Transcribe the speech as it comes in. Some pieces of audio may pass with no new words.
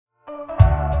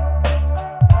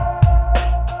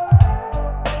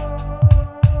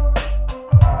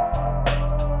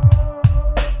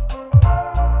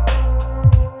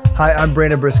Hi, I'm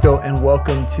Brandon Briscoe, and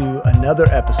welcome to another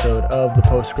episode of the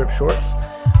Postscript Shorts,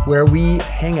 where we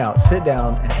sit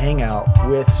down and hang out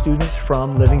with students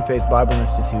from Living Faith Bible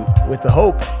Institute with the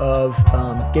hope of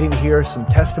getting to hear some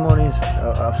testimonies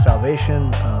of salvation,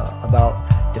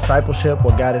 about discipleship,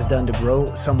 what God has done to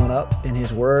grow someone up in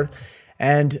His Word,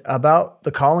 and about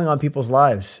the calling on people's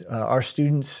lives. Our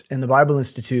students in the Bible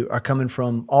Institute are coming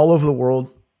from all over the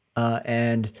world,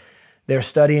 and they're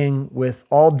studying with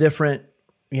all different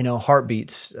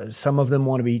heartbeats. Some of them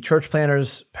want to be church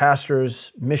planters,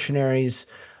 pastors, missionaries,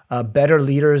 better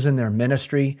leaders in their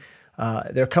ministry.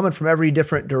 They're coming from every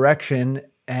different direction,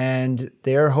 and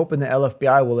they're hoping the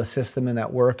LFBI will assist them in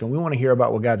that work. And we want to hear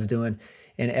about what God's doing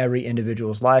in every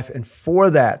individual's life. And for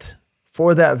that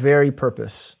very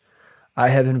purpose, I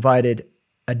have invited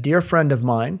a dear friend of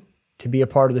mine to be a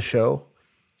part of the show,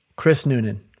 Chris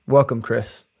Nunan. Welcome,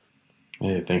 Chris.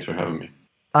 Hey, thanks for having me.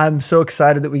 I'm so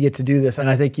excited that we get to do this, and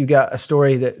I think you got a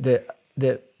story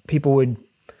that people would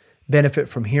benefit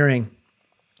from hearing,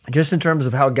 just in terms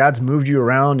of how God's moved you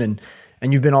around, and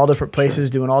you've been all different places,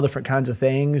 doing all different kinds of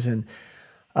things, and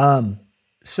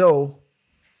so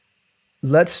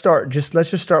let's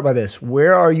just start by this.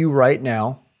 Where are you right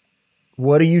now?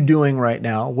 What are you doing right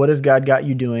now? What has God got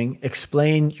you doing?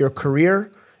 Explain your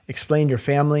career, explain your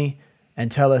family, and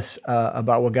tell us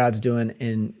about what God's doing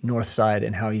in Northside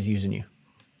and how He's using you.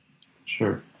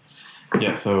 Sure.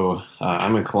 Yeah, so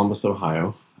I'm in Columbus,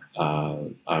 Ohio.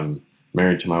 I'm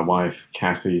married to my wife,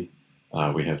 Cassie.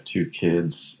 We have two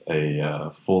kids,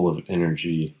 a full of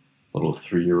energy little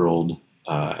 3-year-old,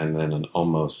 and then an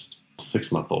almost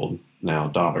 6-month-old now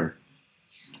daughter.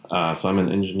 So I'm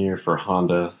an engineer for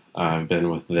Honda. I've been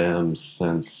with them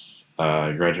since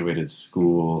I graduated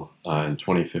school in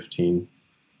 2015.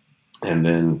 And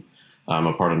then I'm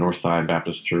a part of Northside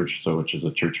Baptist Church, which is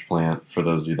a church plant, for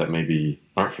those of you that maybe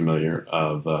aren't familiar,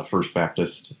 of First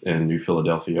Baptist in New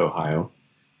Philadelphia, Ohio.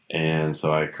 And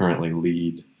so I currently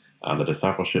lead the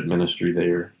discipleship ministry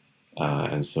there.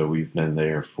 And so we've been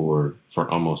there for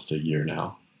almost a year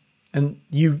now. And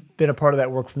you've been a part of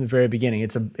that work from the very beginning.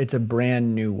 It's a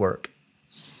brand new work.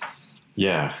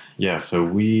 Yeah. So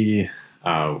we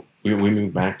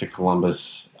moved back to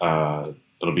Columbus.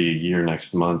 It'll be a year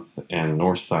next month, and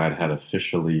Northside had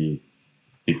officially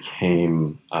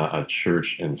became a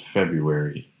church in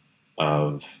February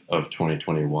of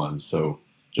 2021. So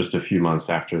just a few months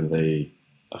after they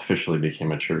officially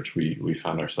became a church, we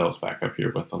found ourselves back up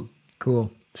here with them.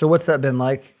 Cool. So what's that been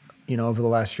like, over the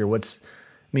last year?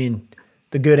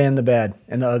 The good and the bad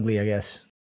and the ugly, I guess.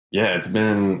 Yeah, it's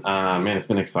been, it's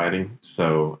been exciting.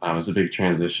 So it was a big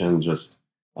transition, just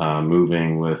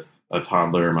moving with a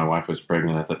toddler. My wife was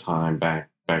pregnant at the time, back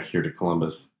here to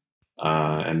Columbus,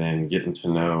 and then getting to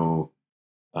know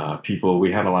people.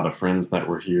 We had a lot of friends that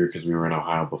were here because we were in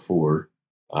Ohio before,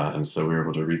 and so we were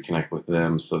able to reconnect with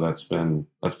them. So that's been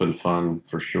fun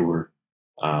for sure.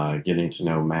 Getting to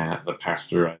know Matt, the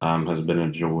pastor, has been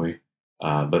a joy.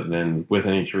 But then with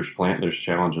any church plant, there's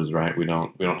challenges, right? We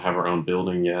don't have our own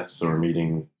building yet, so we're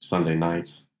meeting Sunday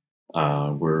nights.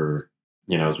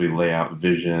 As we lay out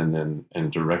vision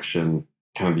and direction,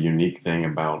 kind of the unique thing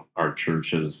about our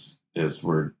church is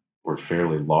we're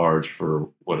fairly large for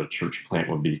what a church plant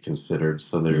would be considered.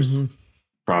 So there's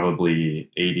probably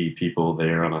 80 people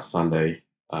there on a Sunday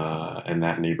in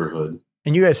that neighborhood.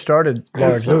 And you guys started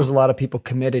large. So there was a lot of people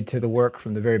committed to the work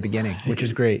from the very beginning, which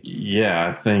is great. Yeah,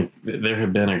 I think there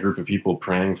had been a group of people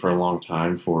praying for a long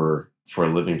time for a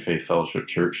Living Faith Fellowship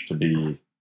Church to be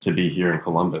here in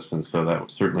Columbus. And so that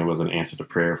certainly was an answer to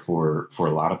prayer for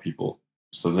a lot of people.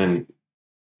 So then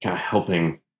kind of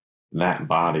helping that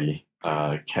body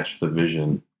catch the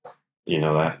vision,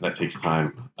 that takes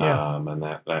time. Yeah. And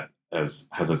that has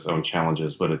its own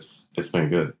challenges, but it's been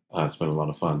good. It's been a lot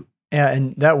of fun. Yeah,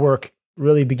 and that work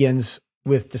really begins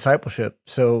with discipleship.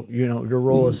 So, your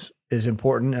role is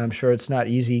important, and I'm sure it's not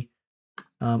easy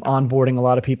onboarding a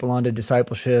lot of people onto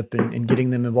discipleship and getting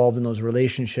them involved in those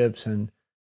relationships. And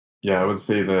yeah, I would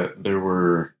say that there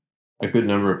were a good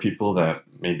number of people that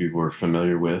maybe were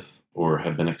familiar with or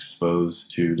had been exposed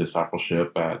to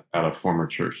discipleship at a former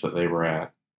church that they were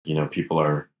at. People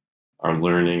are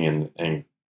learning and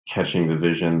catching the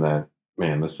vision that,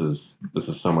 man, this is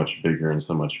so much bigger and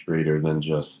so much greater than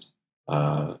just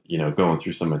going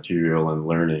through some material and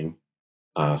learning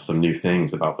some new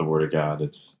things about the Word of God.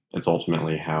 It's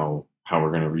ultimately how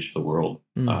we're going to reach the world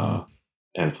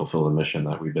and fulfill the mission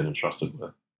that we've been entrusted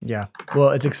with. Yeah. Well,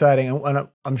 it's exciting. And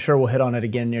I'm sure we'll hit on it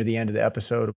again near the end of the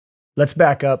episode. Let's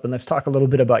back up and let's talk a little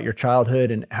bit about your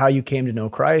childhood and how you came to know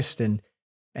Christ, and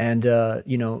let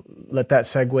that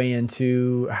segue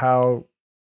into how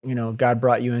God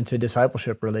brought you into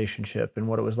discipleship relationship and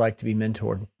what it was like to be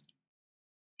mentored.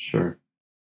 Sure.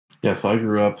 Yeah, so I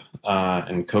grew up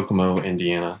in Kokomo,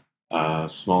 Indiana, a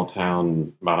small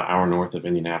town about an hour north of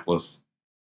Indianapolis.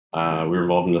 We were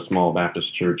involved in a small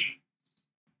Baptist church.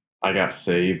 I got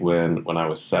saved when I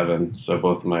was 7, so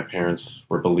both of my parents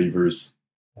were believers,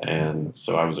 and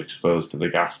so I was exposed to the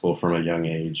gospel from a young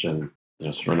age, and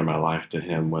surrendered my life to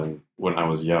Him when I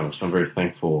was young. So I'm very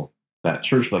thankful that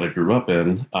church that I grew up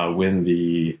in. When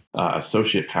the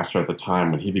associate pastor at the time,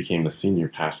 when he became the senior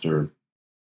pastor,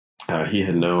 he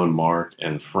had known Mark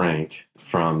and Frank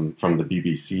from the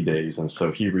BBC days, and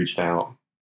so he reached out.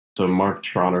 So Mark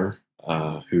Trotter,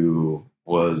 who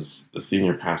was the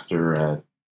senior pastor at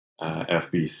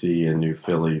FBC in New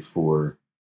Philly for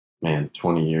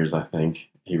 20 years, I think.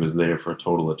 He was there for a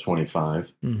total of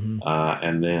 25. Mm-hmm.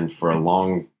 And then for a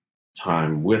long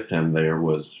time with him there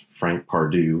was Frank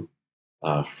Pardue.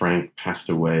 Frank passed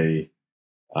away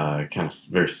kind of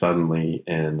very suddenly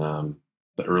in the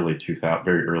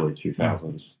very early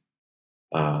 2000s.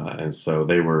 And so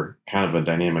they were kind of a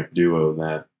dynamic duo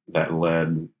that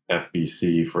led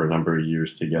FBC for a number of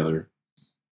years together.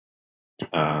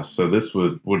 So this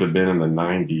would have been in the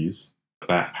 90s.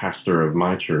 That pastor of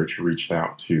my church reached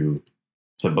out to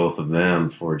both of them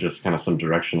for just kind of some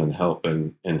direction and help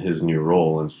in his new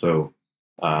role. And so,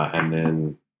 and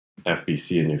then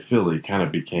FBC in New Philly kind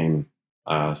of became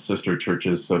sister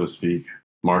churches, so to speak.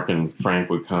 Mark and Frank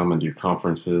would come and do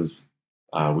conferences.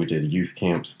 We did youth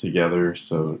camps together.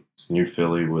 So New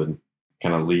Philly would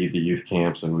kind of lead the youth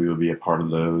camps and we would be a part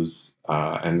of those.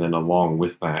 And then along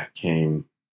with that came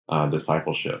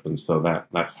discipleship. And so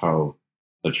that's how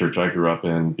the church I grew up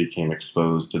in became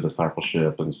exposed to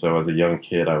discipleship. And so as a young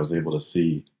kid, I was able to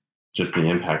see just the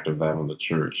impact of that on the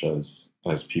church as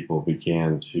people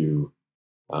began to,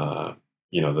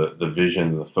 the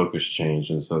vision, the focus changed.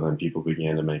 And so then people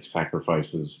began to make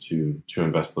sacrifices to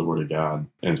invest the word of God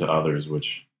into others,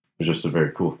 which was just a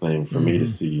very cool thing for me to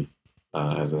see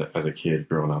as a kid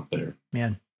growing up there.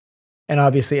 Man. And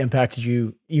obviously impacted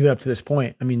you even up to this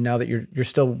point. I mean, now that you're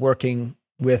still working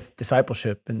with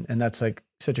discipleship and that's like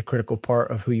such a critical part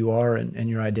of who you are and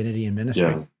your identity and ministry.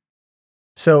 Yeah.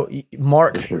 So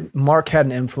Mark had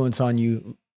an influence on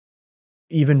you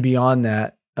even beyond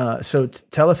that. So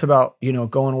tell us about,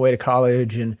 going away to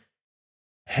college and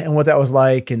what that was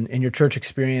like and your church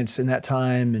experience in that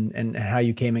time and how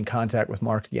you came in contact with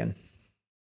Mark again.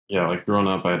 Yeah, like growing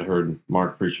up, I had heard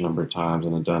Mark preach a number of times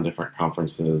and had done different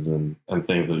conferences and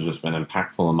things that have just been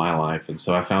impactful in my life. And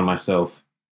so I found myself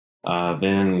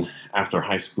then after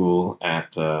high school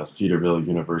at Cedarville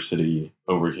University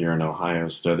over here in Ohio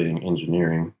studying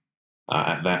engineering.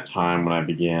 At that time when I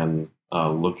began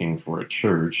looking for a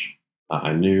church,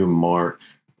 I knew Mark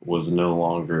was no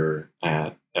longer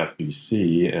at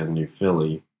FBC in New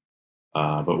Philly.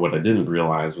 But what I didn't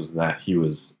realize was that he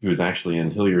was actually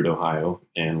in Hilliard, Ohio,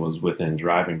 and was within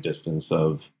driving distance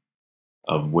of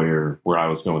where I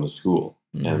was going to school.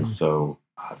 Mm-hmm. And so,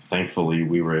 thankfully,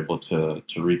 we were able to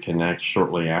reconnect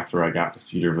shortly after I got to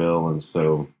Cedarville, and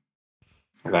so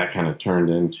that kind of turned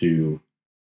into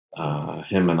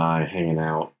him and I hanging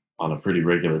out on a pretty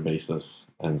regular basis.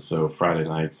 And so Friday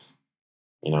nights,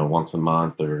 once a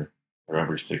month or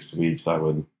every 6 weeks, I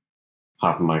would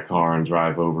hop in my car and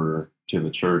drive over to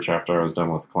the church after I was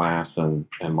done with class, and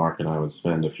Mark and I would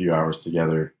spend a few hours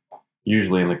together,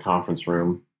 usually in the conference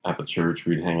room at the church.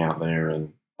 We'd hang out there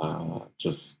and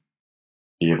just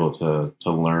be able to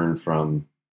learn from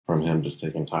him, just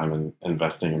taking time and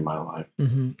investing in my life.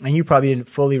 Mm-hmm. And you probably didn't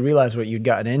fully realize what you'd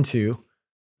gotten into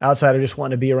outside of just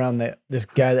wanting to be around this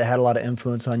guy that had a lot of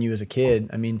influence on you as a kid.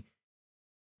 I mean,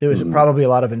 there was probably a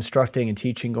lot of instructing and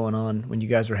teaching going on when you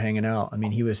guys were hanging out. I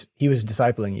mean, he was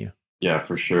discipling you. Yeah,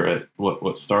 for sure.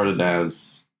 What started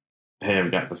as, hey,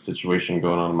 I've got this situation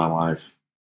going on in my life.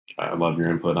 I'd love your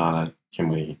input on it. Can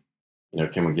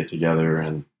we get together?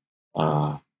 And,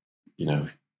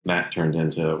 that turned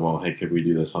into, well, hey, could we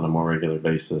do this on a more regular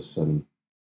basis? And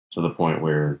to the point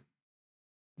where,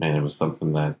 man, it was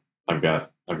something that I've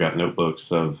got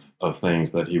notebooks of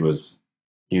things that he was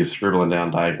scribbling down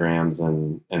diagrams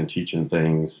and teaching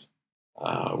things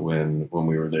when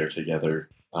we were there together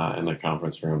in the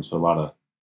conference room. So a lot of,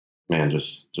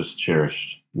 just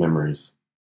cherished memories.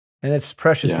 And it's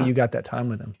precious that you got that time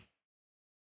with him.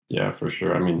 Yeah, for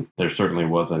sure. I mean, there certainly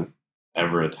wasn't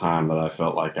ever a time that I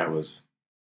felt like I was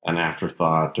an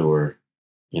afterthought or,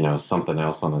 something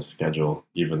else on his schedule,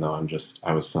 even though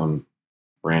I was some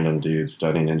random dude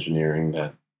studying engineering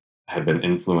that had been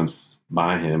influenced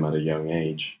by him at a young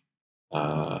age.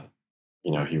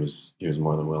 He was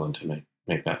more than willing to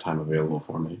make that time available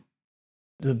for me.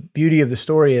 the beauty of the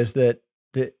story is that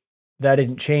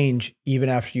didn't change even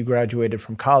after you graduated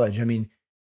from college. I mean,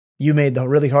 you made the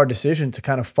really hard decision to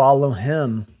kind of follow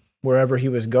him wherever he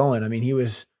was going. I mean, he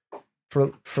was,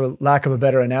 for lack of a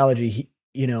better analogy,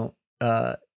 he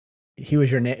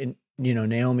was your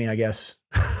Naomi, I guess.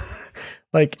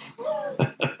 Like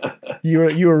you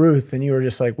were Ruth, and you were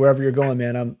just like, wherever you're going,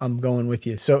 man, I'm going with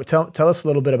you. So tell us a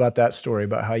little bit about that story,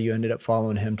 about how you ended up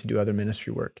following him to do other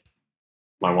ministry work.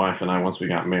 My wife and I, once we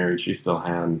got married, she still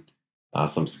had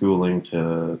some schooling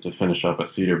to finish up at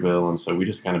Cedarville, and so we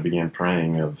just kind of began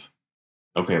praying of,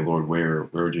 okay, Lord, where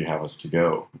would you have us to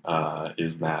go?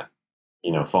 Is that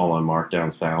following Mark down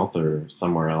south or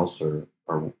somewhere else, or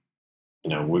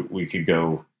we could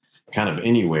go kind of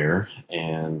anywhere.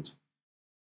 And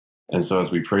so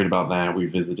as we prayed about that, we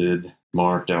visited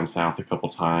Mark down south a couple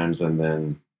times, and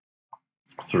then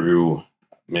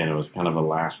it was kind of a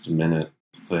last minute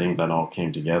thing that all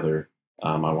came together.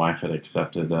 My wife had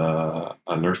accepted a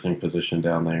nursing position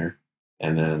down there,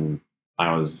 and then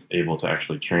I was able to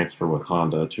actually transfer with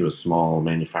Honda to a small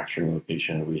manufacturing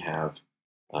location we have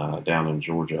down in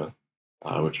Georgia,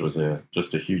 which was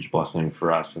just a huge blessing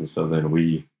for us. And so then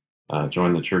we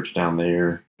joined the church down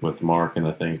there with Mark and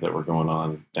the things that were going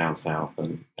on down south,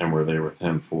 and were there with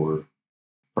him for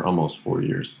almost 4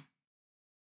 years.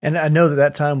 And I know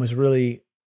that time was really,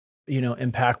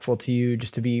 impactful to you,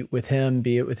 just to be with him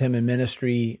in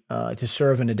ministry, to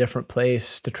serve in a different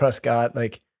place, to trust God.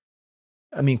 Like,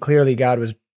 I mean, clearly God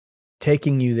was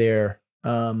taking you there,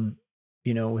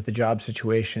 with the job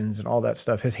situations and all that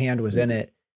stuff. His hand was in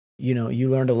it. You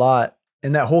learned a lot.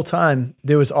 And that whole time,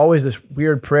 there was always this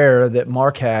weird prayer that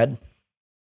Mark had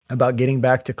about getting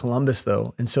back to Columbus,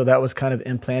 though. And so that was kind of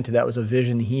implanted. That was a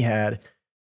vision he had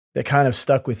that kind of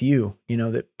stuck with you,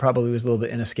 that probably was a little bit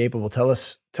inescapable. Tell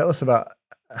us about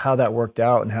how that worked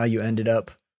out and how you ended up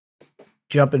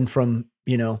jumping from,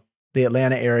 the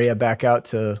Atlanta area back out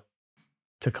to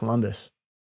Columbus.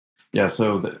 Yeah,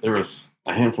 so there was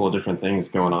a handful of different things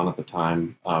going on at the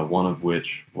time. One of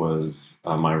which was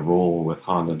my role with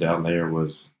Honda down there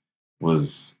was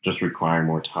just requiring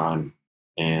more time,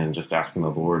 and just asking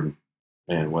the Lord,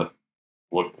 man, what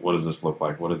does this look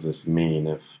like? What does this mean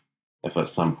if at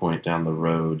some point down the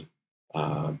road,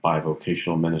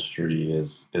 bivocational ministry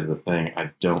is a thing?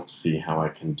 I don't see how I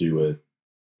can do it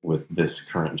with this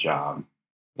current job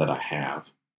that I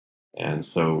have. And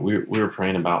so we were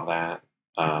praying about that.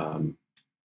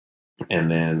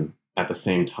 And then at the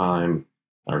same time,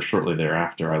 or shortly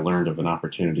thereafter, I learned of an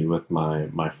opportunity with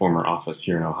my former office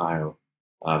here in Ohio,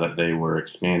 that they were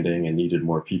expanding and needed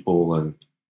more people.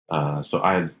 And so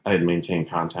I had maintained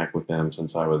contact with them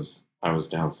since I was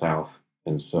down south.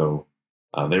 And so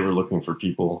they were looking for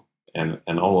people, and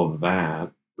all of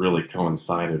that really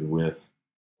coincided with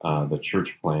the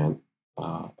church plant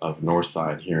of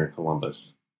Northside here in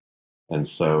Columbus. And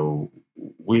so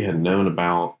we had known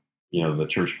about the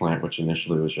church plant, which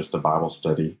initially was just a Bible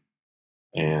study,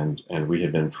 and we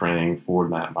had been praying for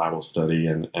that Bible study,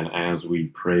 and as we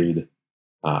prayed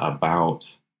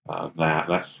about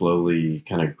that slowly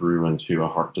kind of grew into a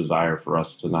heart desire for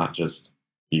us to not just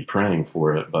be praying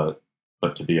for it, but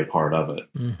to be a part of it.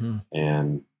 Mm-hmm.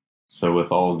 And so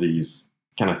with all of these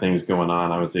kind of things going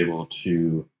on, I was able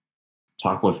to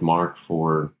talk with Mark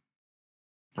for,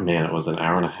 it was an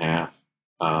hour and a half,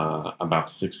 about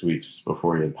 6 weeks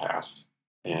before he had passed.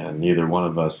 And neither one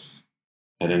of us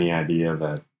had any idea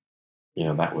that,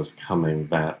 that was coming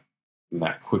that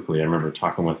quickly. I remember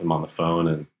talking with him on the phone,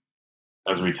 and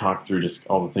as we talked through just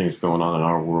all the things going on in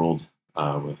our world,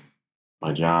 with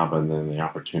my job, and then the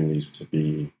opportunities to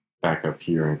be back up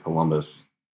here in Columbus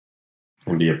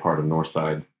and be a part of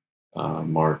Northside,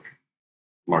 Mark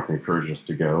encouraged us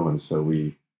to go. And so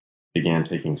we began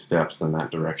taking steps in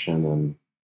that direction,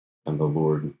 and the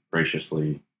Lord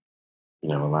graciously,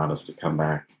 allowed us to come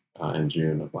back in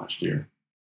June of last year.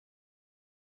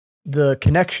 The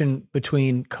connection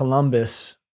between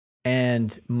Columbus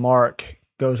and Mark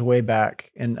goes way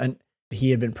back, and he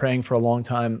had been praying for a long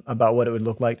time about what it would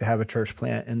look like to have a church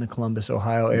plant in the Columbus,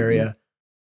 Ohio area. Mm-hmm.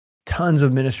 Tons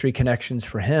of ministry connections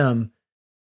for him.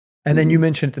 And then you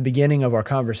mentioned at the beginning of our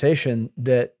conversation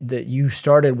that you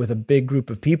started with a big group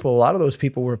of people. A lot of those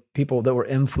people were people that were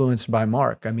influenced by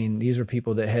Mark. I mean, these are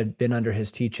people that had been under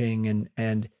his teaching,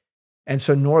 and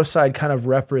so Northside kind of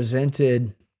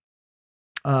represented,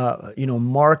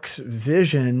 Mark's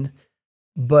vision.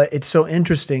 But it's so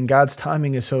interesting. God's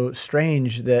timing is so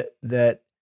strange that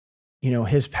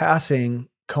his passing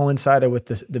coincided with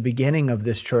the beginning of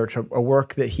this church, a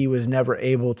work that he was never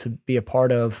able to be a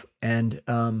part of and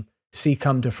see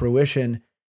come to fruition.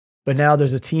 But now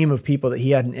there's a team of people that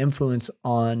he had an influence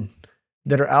on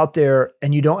that are out there,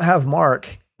 and you don't have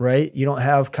Mark, right? You don't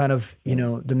have kind of,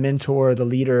 the mentor, the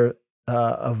leader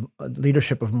of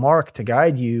leadership of Mark to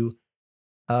guide you.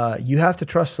 You have to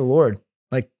trust the Lord.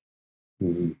 Like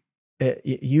Mhm.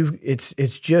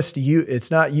 it's just you.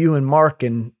 It's not you and Mark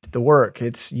and the work.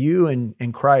 It's you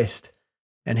and Christ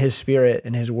and His Spirit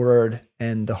and His Word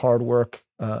and the hard work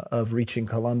of reaching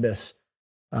Columbus.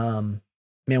 Man,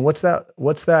 what's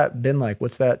that been like?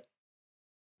 What's that,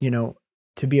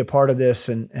 to be a part of this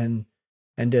and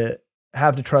to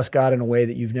have to trust God in a way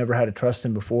that you've never had to trust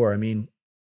Him before? I mean,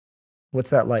 what's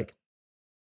that like?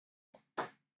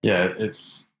 Yeah,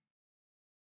 it's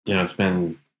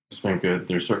been good.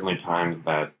 There's certainly times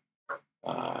that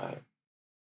uh,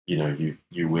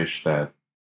 you wish that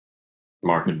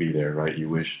Mark could be there, right? You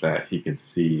wish that he could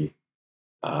see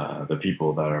the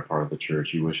people that are part of the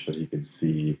church. You wish that he could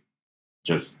see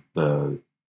just the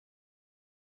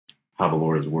how the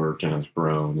Lord has worked and has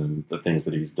grown, and the things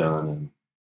that He's done, and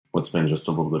what's been just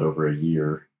a little bit over a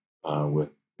year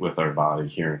with our body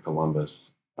here in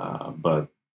Columbus. But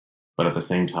at the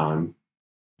same time,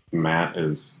 Matt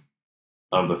is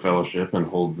of the fellowship and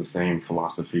holds the same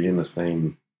philosophy and the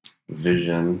same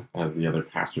vision as the other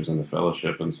pastors in the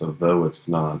fellowship. And so, though it's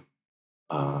not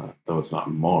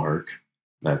Mark,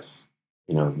 that's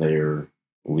they're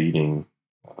leading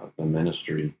the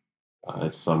ministry.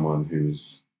 It's someone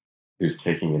who's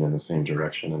taking it in the same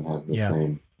direction and has the Yeah.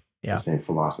 same Yeah.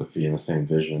 philosophy and the same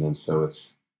vision. And so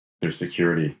there's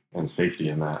security and safety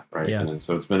in that, right? Yeah. And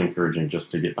so it's been encouraging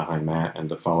just to get behind Matt and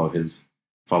to follow his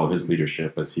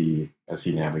leadership as he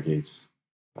navigates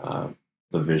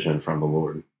the vision from the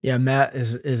Lord. Yeah, Matt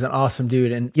is an awesome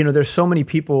dude. And, there's so many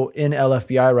people in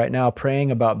LFBI right now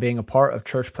praying about being a part of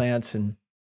church plants, and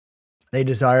they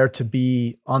desire to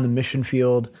be on the mission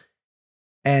field,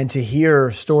 and to hear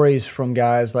stories from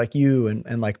guys like you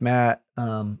and like Matt,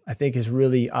 I think is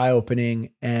really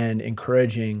eye-opening and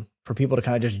encouraging for people to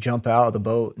kind of just jump out of the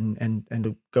boat and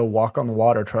to go walk on the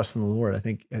water, trust in the Lord. I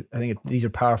think these are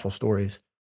powerful stories.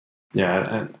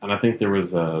 Yeah, and I think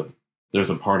there's a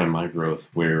part in my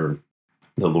growth where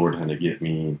the Lord had to get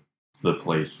me to the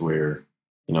place where,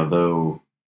 though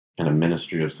kind of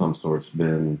ministry of some sort's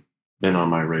been on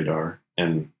my radar,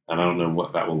 and I don't know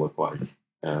what that will look like,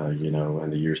 in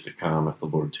the years to come if the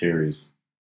Lord tarries,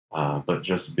 but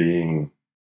just being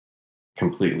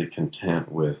completely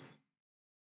content with,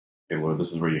 okay, Lord,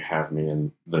 this is where you have me,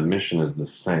 and the mission is the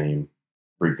same,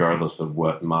 regardless of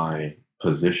what my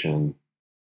position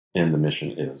in the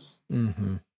mission is.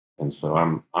 Mm-hmm. And so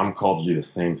I'm called to do the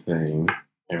same thing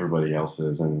everybody else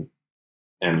is. And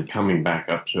coming back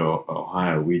up to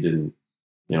Ohio, we didn't,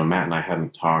 Matt and I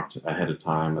hadn't talked ahead of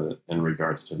time in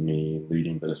regards to me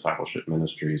leading the discipleship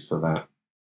ministry. So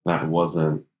that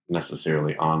wasn't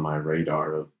necessarily on my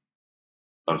radar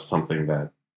of something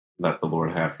that the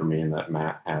Lord had for me and that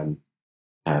Matt had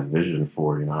vision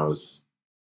for. I was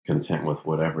content with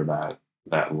whatever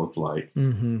that looked like.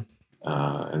 Mm-hmm.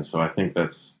 And so I think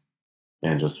that's,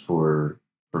 and just for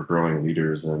growing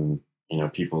leaders and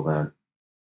people that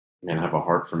have a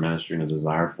heart for ministry and a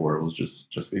desire for it, was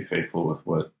just be faithful with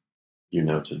what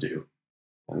to do,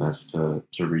 and that's to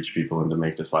reach people and to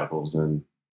make disciples, and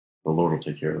the Lord will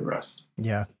take care of the rest.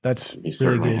 Yeah, that's He really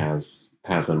certainly good.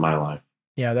 has in my life.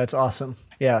 Yeah, that's awesome.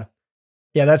 Yeah,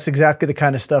 that's exactly the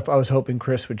kind of stuff I was hoping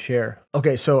Chris would share.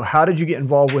 Okay, so how did you get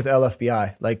involved with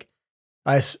LFBI? Like,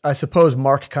 I suppose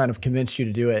Mark kind of convinced you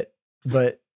to do it,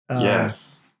 but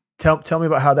Yes. Tell me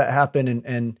about how that happened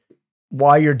and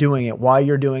why you're doing it, why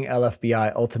you're doing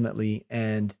LFBI ultimately,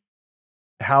 and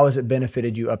how has it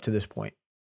benefited you up to this point?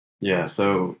 Yeah,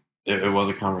 so it was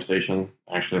a conversation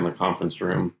actually in the conference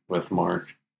room with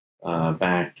Mark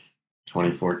back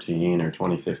 2014 or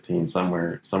 2015,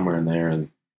 somewhere in there, and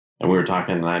we were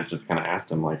talking, and I just kind of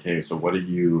asked him like, hey, so what do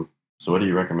you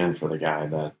recommend for the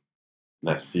guy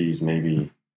that sees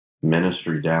maybe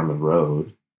ministry down the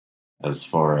road, as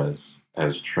far as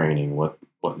training? What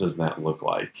does that look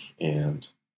like? And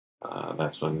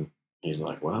that's when he's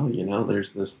like, well,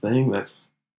 there's this thing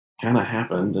that's kind of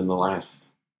happened in the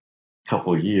last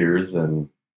couple years, and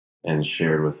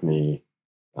shared with me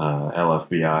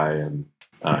LFBI, and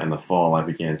in the fall I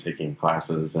began taking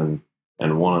classes, and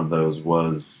one of those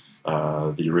was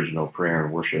the original prayer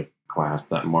and worship class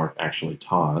that Mark actually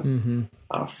taught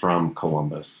from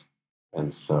Columbus.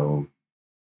 And so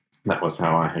that was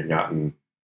how I had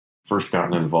first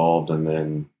gotten involved, and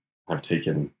then have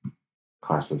taken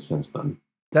classes since then.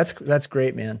 That's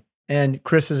great, man. And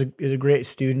Chris is a great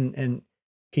student, and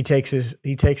he takes his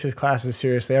classes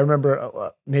seriously. I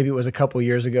remember maybe it was a couple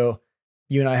years ago,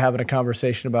 you and I having a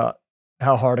conversation about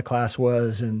how hard a class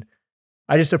was, and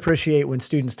I just appreciate when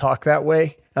students talk that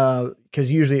way, because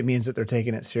usually it means that they're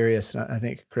taking it serious. And I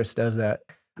think Chris does that.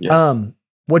 Yes.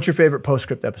 What's your favorite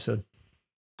Postscript episode?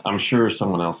 I'm sure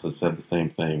someone else has said the same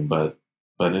thing, but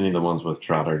any of the ones with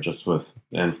Trotter, just with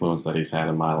the influence that he's had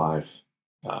in my life,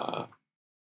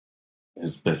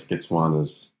 his biscuits one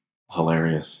is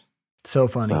hilarious. So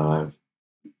funny. So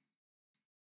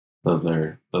those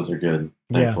are good.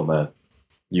 Thankful that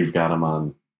you've got them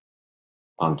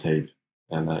on tape,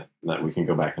 and that we can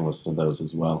go back and listen to those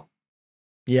as well.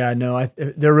 Yeah, no,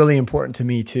 they're really important to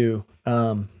me too.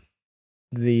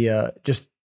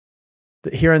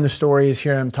 Hearing the stories,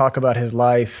 hearing him talk about his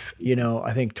life,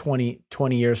 I think 20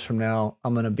 years from now,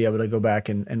 I'm going to be able to go back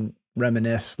and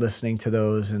reminisce listening to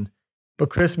those. But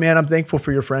Chris, man, I'm thankful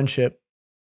for your friendship.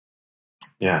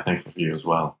 Yeah, thankful for you as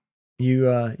well.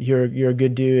 You're a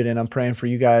good dude, and I'm praying for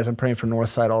you guys. I'm praying for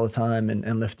Northside all the time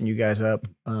and lifting you guys up.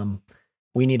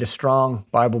 We need a strong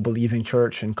Bible-believing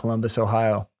church in Columbus,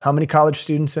 Ohio. How many college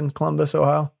students in Columbus,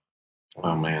 Ohio?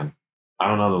 Oh, man. I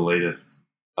don't know the latest.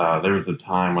 There was a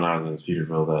time when I was in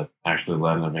Cedarville that actually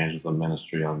led an evangelism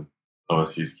ministry on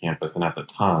OSU's campus. And at the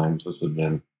time, so this would have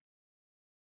been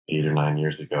 8 or 9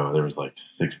 years ago, there was like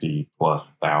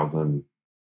 60,000+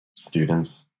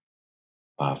 students.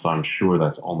 So I'm sure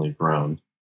that's only grown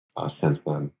since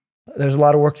then. There's a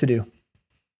lot of work to do.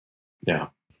 Yeah.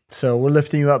 So we're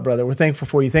lifting you up, brother. We're thankful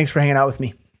for you. Thanks for hanging out with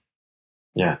me.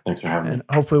 Yeah, thanks for having me. And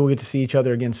hopefully we'll get to see each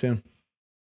other again soon.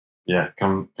 Yeah,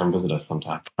 come visit us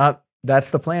sometime.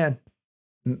 That's the plan.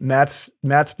 Matt's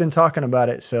been talking about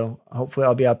it, so hopefully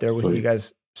I'll be out there with you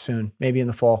guys soon, maybe in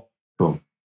the fall. Cool.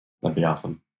 That'd be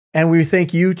awesome. And we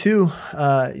thank you too,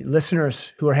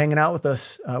 listeners who are hanging out with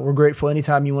us. We're grateful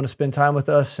anytime you want to spend time with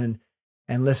us and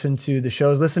listen to the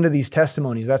shows, listen to these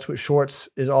testimonies. That's what Shorts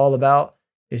is all about,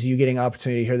 is you getting an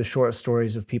opportunity to hear the short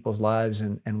stories of people's lives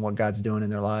and what God's doing in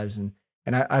their lives. And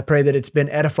I pray that it's been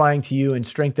edifying to you and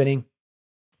strengthening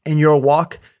in your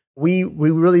walk. We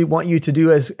really want you to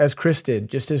do as Chris did,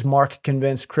 just as Mark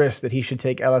convinced Chris that he should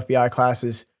take LFBI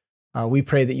classes. We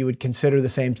pray that you would consider the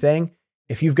same thing.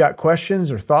 If you've got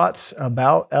questions or thoughts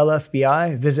about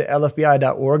LFBI, visit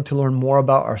lfbi.org to learn more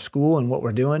about our school and what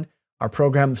we're doing, our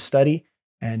program of study.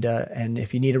 And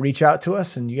if you need to reach out to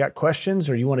us and you got questions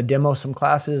or you want to demo some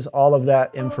classes, all of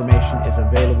that information is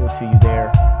available to you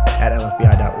there at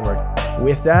lfbi.org.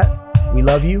 With that, we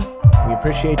love you, we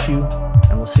appreciate you,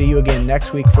 and we'll see you again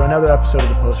next week for another episode of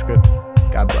The Postscript.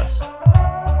 God bless.